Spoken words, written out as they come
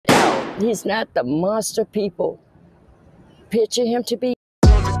He's not the monster people picture him to be.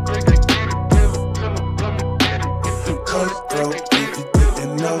 Cutthroat, if you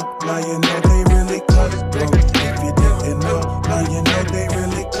didn't know, now you know they really cutthroat. If you didn't know, now you know they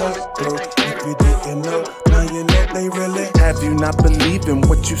really cutthroat. If you didn't know, now you know they really. Have you not believed in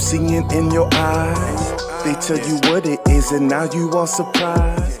what you seeing in your eyes? They tell you what it is and now you all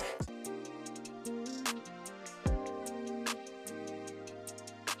surprised.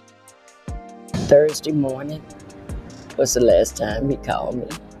 Thursday morning was the last time he called me.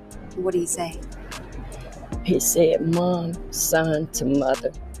 What did he say? He said, Mom, son to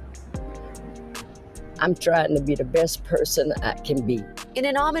mother, I'm trying to be the best person I can be. In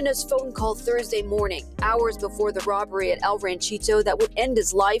an ominous phone call Thursday morning, hours before the robbery at El Ranchito that would end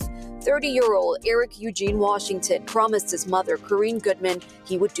his life, 30-year-old Eric Eugene Washington promised his mother, Corrine Goodman,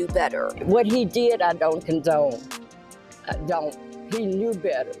 he would do better. What he did, I don't condone. I don't. He knew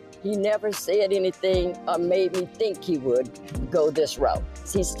better. He never said anything or made me think he would go this route.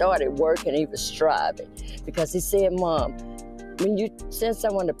 He started working, he was striving, because he said, Mom, when you send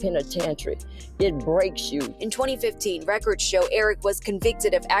someone to penitentiary, it breaks you. In 2015, records show Eric was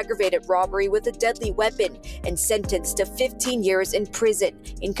convicted of aggravated robbery with a deadly weapon and sentenced to 15 years in prison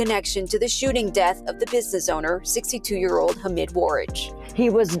in connection to the shooting death of the business owner, 62-year-old Hamid Warridge.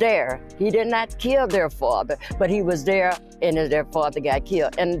 He was there. He did not kill their father, but he was there and their father got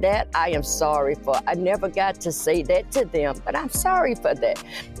killed. And that I am sorry for. I never got to say that to them, but I'm sorry for that.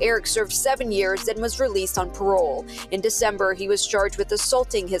 Eric served 7 years and was released on parole. In December, he was charged with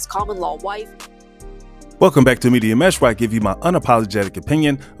assaulting his common-law wife. Welcome back to Media Mesh, where I give you my unapologetic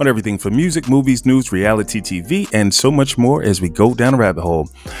opinion on everything from music, movies, news, reality TV, and so much more as we go down a rabbit hole.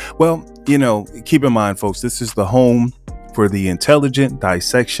 Well, you know, keep in mind, folks, this is the home for the intelligent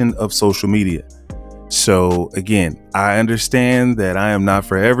dissection of social media. So again, I understand that I am not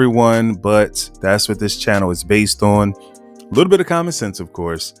for everyone, but that's what this channel is based on. A little bit of common sense, of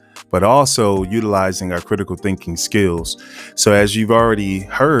course, but also utilizing our critical thinking skills. So as you've already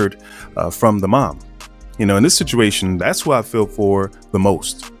heard from the mom, you know, in this situation, that's who I feel for the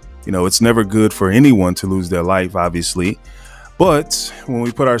most. You know, it's never good for anyone to lose their life, obviously. But when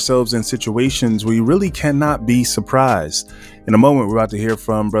we put ourselves in situations, we really cannot be surprised. In a moment, we're about to hear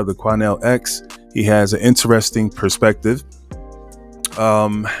from Brother Quanell X. He has an interesting perspective.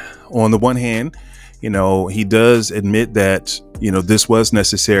 On the one hand, you know, he does admit that, you know, this was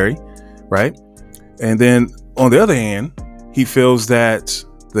necessary, right? And then on the other hand, he feels that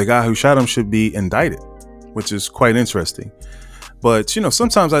the guy who shot him should be indicted, which is quite interesting. But, you know,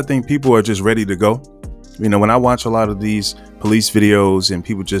 sometimes I think people are just ready to go. You know, when I watch a lot of these police videos and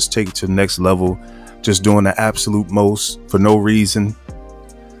people just take it to the next level, just doing the absolute most for no reason,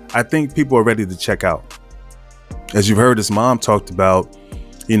 I think people are ready to check out. As you've heard, his mom talked about,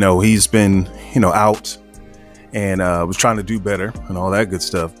 you know, he's been, you know, out and was trying to do better and all that good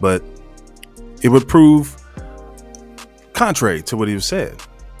stuff. But it would prove contrary to what he said.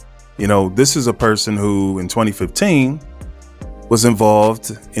 You know, this is a person who in 2015 was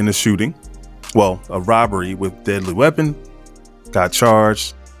involved in a shooting, well, a robbery with deadly weapon, got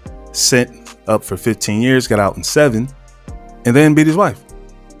charged, sent up for 15 years, got out in 7, and then beat his wife.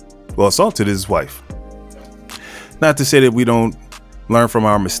 Well, assaulted his wife. Not to say that we don't learn from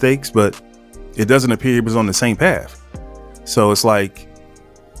our mistakes, but it doesn't appear he was on the same path. So it's like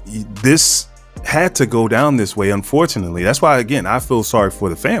this had to go down this way, unfortunately. That's why, again, I feel sorry for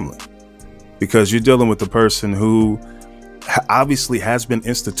the family, because you're dealing with a person who obviously has been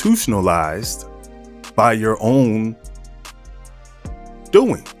institutionalized by your own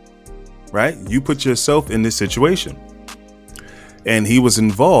doing, right? You put yourself in this situation and he was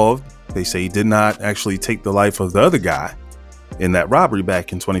involved. They say he did not actually take the life of the other guy in that robbery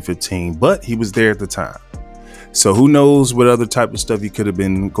back in 2015, but he was there at the time. So who knows what other type of stuff he could have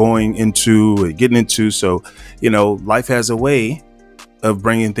been going into or getting into. So, you know, life has a way of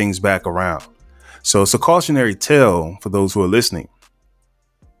bringing things back around. So it's a cautionary tale for those who are listening.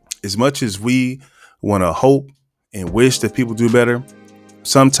 As much as we want to hope and wish that people do better,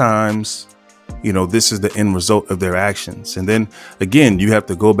 sometimes, you know, this is the end result of their actions. And then again, you have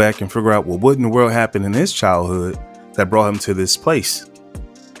to go back and figure out, well, what in the world happened in his childhood that brought him to this place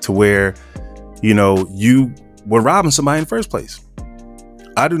to where, you know, you were robbing somebody in the first place.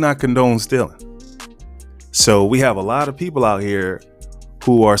 I do not condone stealing. So we have a lot of people out here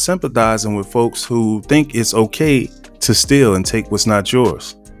who are sympathizing with folks who think it's okay to steal and take what's not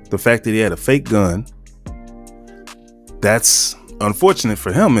yours. The fact that he had a fake gun, that's unfortunate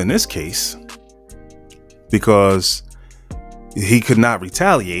for him in this case, because he could not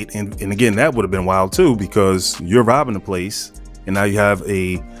retaliate. And again, that would have been wild too, because you're robbing a place and now you have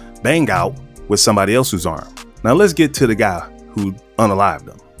a bang out with somebody else who's armed. Now let's get to the guy who unalived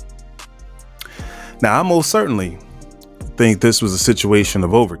them. Now, I most certainly think this was a situation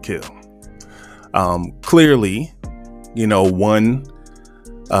of overkill. Clearly, you know, one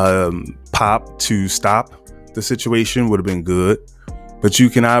pop to stop the situation would have been good, but you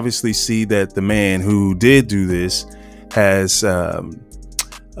can obviously see that the man who did do this has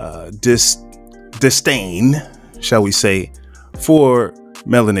disdain, shall we say, for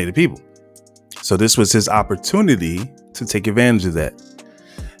melanated people. So this was his opportunity to take advantage of that.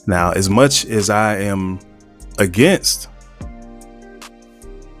 Now, as much as I am against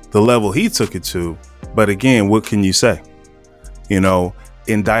the level he took it to, but again, what can you say? You know,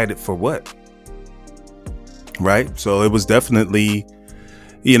 indicted for what? Right? So it was definitely,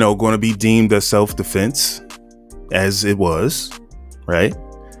 you know, going to be deemed as self-defense, as it was, right?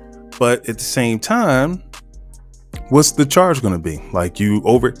 But at the same time, what's the charge going to be? Like,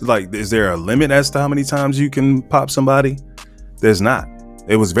 is there a limit as to how many times you can pop somebody? There's not.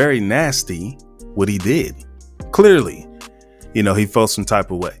 It was very nasty what he did. Clearly, you know, he felt some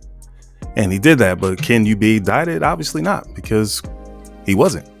type of way and he did that. But can you be indicted? Obviously not, because he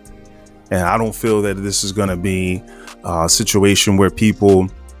wasn't. And I don't feel that this is going to be a situation where people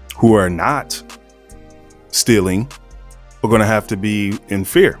who are not stealing are going to have to be in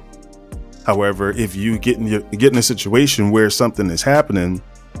fear. However, if you get in a situation where something is happening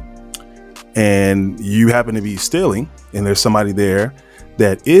and you happen to be stealing and there's somebody there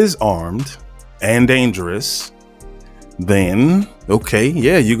that is armed and dangerous, then, okay,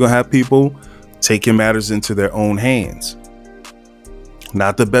 yeah, you're going to have people taking matters into their own hands.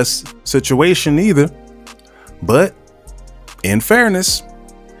 Not the best situation either, but in fairness,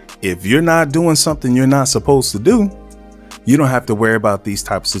 if you're not doing something you're not supposed to do, you don't have to worry about these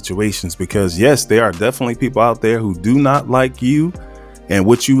type of situations, because yes, there are definitely people out there who do not like you and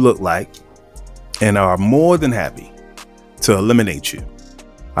what you look like and are more than happy to eliminate you.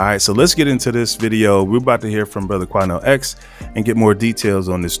 All right, so let's get into this video. We're about to hear from Brother Quanell X and get more details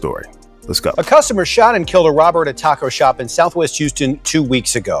on this story. Let's go. A customer shot and killed a robber at a taco shop in Southwest Houston 2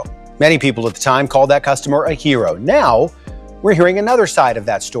 weeks ago. Many people at the time called that customer a hero. Now, we're hearing another side of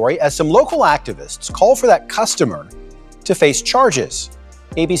that story as some local activists call for that customer to face charges.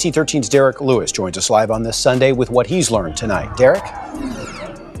 ABC 13's Derek Lewis joins us live on this Sunday with what he's learned tonight. Derek?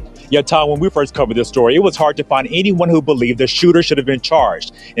 Yeah, Tom, when we first covered this story, it was hard to find anyone who believed the shooter should have been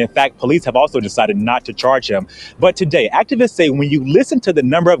charged. In fact, police have also decided not to charge him. But today, activists say when you listen to the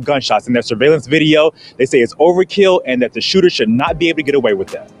number of gunshots in their surveillance video, they say it's overkill and that the shooter should not be able to get away with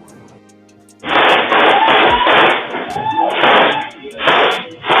that.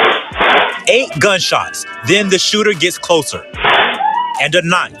 8 gunshots. Then the shooter gets closer. And a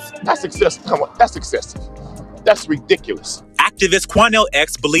 9th. That's excessive. Come on, that's excessive. That's ridiculous. Activist Quanell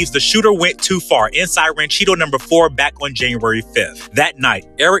X believes the shooter went too far inside Ranchito number 4 back on January 5th. That night,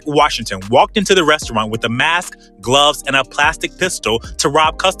 Eric Washington walked into the restaurant with a mask, gloves, and a plastic pistol to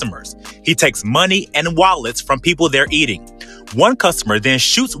rob customers. He takes money and wallets from people there eating. One customer then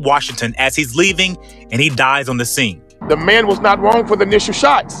shoots Washington as he's leaving, and he dies on the scene. The man was not wrong for the initial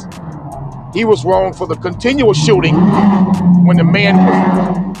shots. He was wrong for the continual shooting when the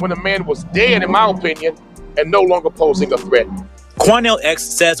man was dead, in my opinion, and no longer posing a threat. Quanell X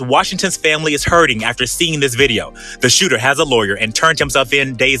says Washington's family is hurting after seeing this video. The shooter has a lawyer and turned himself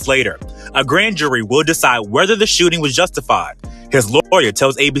in days later. A grand jury will decide whether the shooting was justified. His lawyer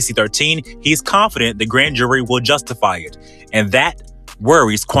tells ABC 13 he's confident the grand jury will justify it. And that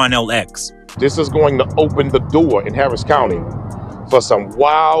worries Quanell X. This is going to open the door in Harris County for some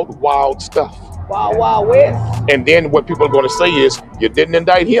wild, wild stuff. Wild, wild west. And then what people are going to say is, you didn't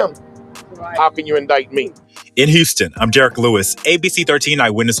indict him. How can you indict me? In Houston, I'm Derek Lewis, ABC 13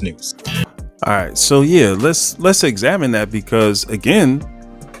 Eyewitness News. All right, so yeah, let's examine that, because again,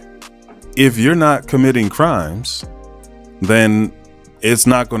 if you're not committing crimes, then it's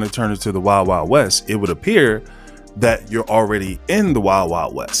not going to turn into the Wild Wild West. It would appear that you're already in the Wild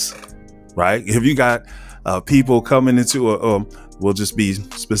Wild West, right? If you got people coming into we'll just be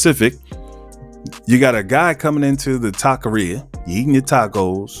specific. You got a guy coming into the taqueria, eating your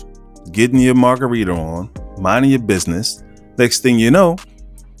tacos, getting your margarita on, minding your business. Next thing you know,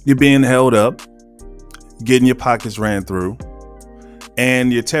 you're being held up, getting your pockets ran through,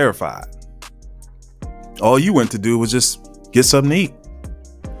 and you're terrified. All you went to do was just get something to eat.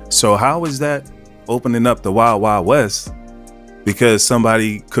 So how is that opening up the Wild Wild West? Because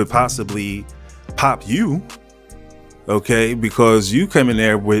somebody could possibly pop you, okay, because you come in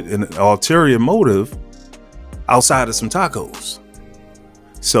there with an ulterior motive outside of some tacos.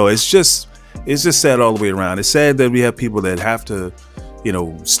 So it's just sad all the way around. It's sad that we have people that have to you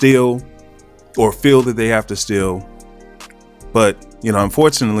know, steal or feel that they have to steal. But, you know,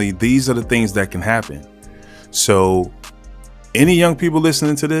 unfortunately, these are the things that can happen. So any young people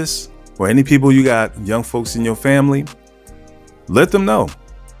listening to this, or any people you got young folks in your family, let them know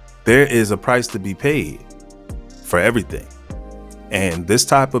there is a price to be paid for everything. And this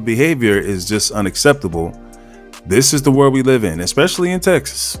type of behavior is just unacceptable. This is the world we live in, especially in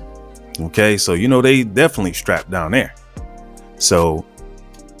Texas. Okay, so you know they definitely strapped down there. So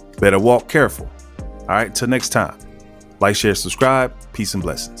better walk careful. All right, till next time. Like, share, subscribe. Peace and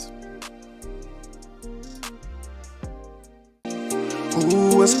blessings.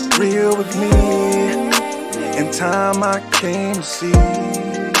 Who was real with me? In time I came to see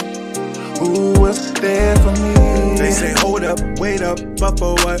who was there for me. They say hold up, wait up, but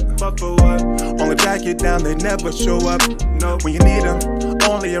for what? But for what? Only back you down, they never show up. No, when you need them,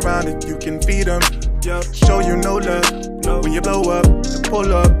 only around if you can feed them. Yep, show you no love. No, when you blow up,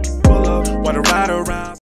 pull up, while to ride around.